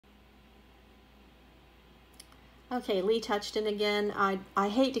Okay, Lee Touchton again. I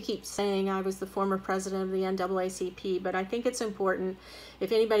hate to keep saying I was the former president of the NAACP, but I think it's important,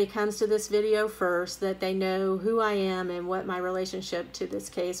 if anybody comes to this video first, that they know who I am and what my relationship to this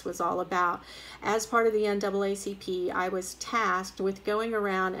case was all about. As part of the NAACP, I was tasked with going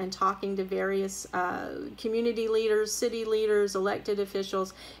around and talking to various community leaders, city leaders, elected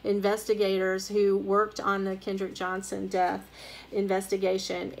officials, investigators who worked on the Kendrick Johnson death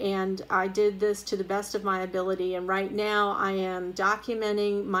investigation, and I did this to the best of my ability. And right now I am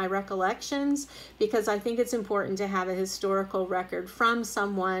documenting my recollections because I think it's important to have a historical record from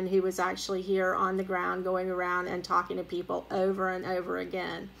someone who was actually here on the ground, going around and talking to people over and over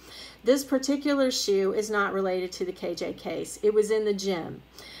again. This particular shoe is not related to the KJ case. It was in the gym.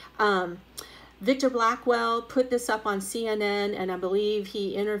 Victor Blackwell put this up on CNN, and I believe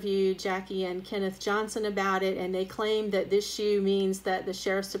he interviewed Jackie and Kenneth Johnson about it, and they claimed that this shoe means that the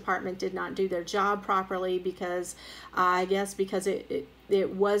Sheriff's Department did not do their job properly because, I guess because it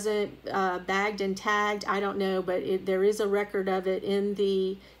wasn't bagged and tagged. I don't know, but there is a record of it in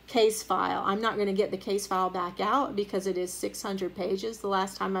the case file. I'm not going to get the case file back out because it is 600 pages. The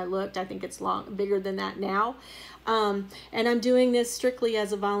last time I looked, I think it's bigger than that now. And I'm doing this strictly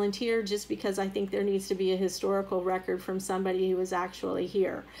as a volunteer just because I think there needs to be a historical record from somebody who was actually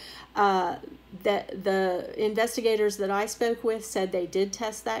here. That the investigators that I spoke with said they did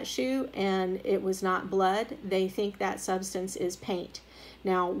test that shoe and it was not blood. They think that substance is paint.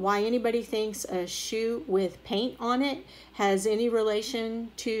 Now, why anybody thinks a shoe with paint on it has any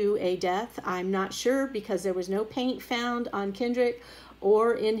relation to a death, I'm not sure, because there was no paint found on Kendrick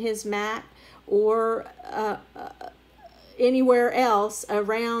or in his mat or anywhere else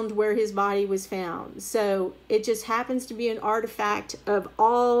around where his body was found. So it just happens to be an artifact of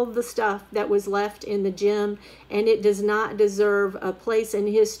all the stuff that was left in the gym, and it does not deserve a place in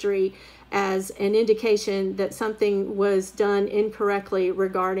history as an indication that something was done incorrectly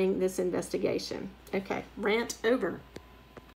regarding this investigation. Okay, rant over.